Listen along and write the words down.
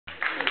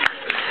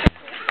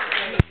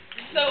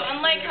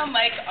like how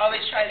Mike always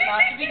tries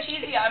not to be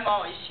cheesy, I'm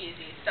always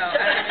cheesy, so I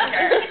don't even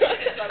care.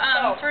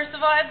 First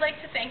of all, I'd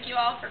like to thank you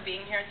all for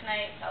being here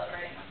tonight,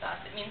 celebrating with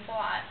us. It means a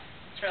lot.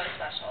 It's really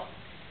special.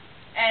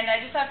 And I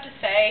just have to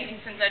say,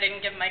 since I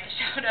didn't give Mike a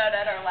shout-out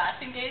at our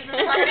last engagement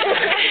party,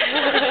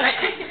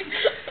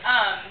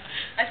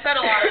 I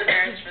said a lot of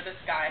prayers for this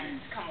guy to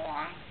come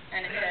along,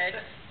 and it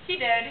did. He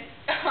did,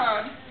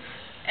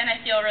 and I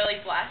feel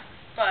really blessed.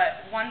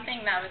 But one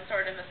thing that was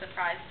sort of a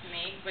surprise to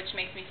me, which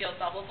makes me feel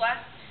double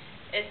blessed,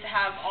 is to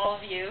have all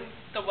of you,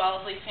 the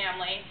Wellesley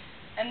family,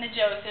 and the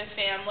Joseph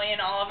family, and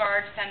all of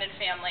our extended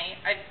family.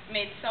 I've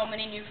made so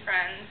many new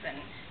friends,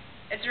 and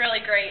it's really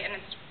great, and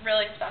it's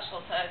really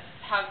special to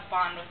have a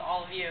bond with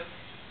all of you,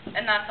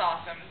 and that's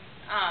awesome.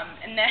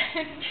 And then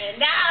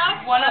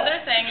one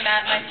other thing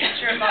that my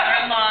future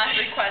mother-in-law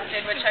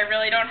requested, which I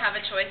really don't have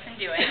a choice in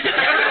doing.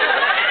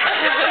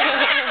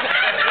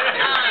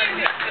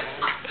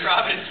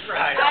 Robin's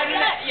fried.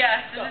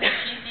 Yes, this is a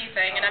cheesy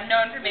thing, and I'm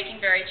known for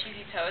making very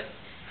cheesy toast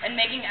and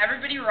making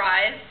everybody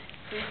rise.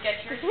 Please get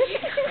your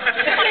seat.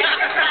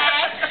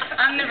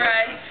 I'm the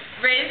bride.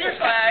 Raise your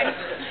flag,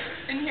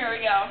 and here we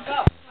go.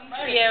 Go.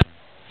 For you.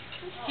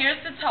 Here's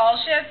the tall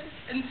ships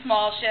and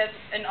small ships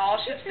and all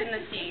ships in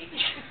the sea.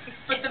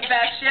 But the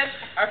best ships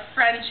are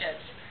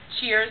friendships.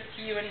 Cheers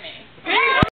to you and me.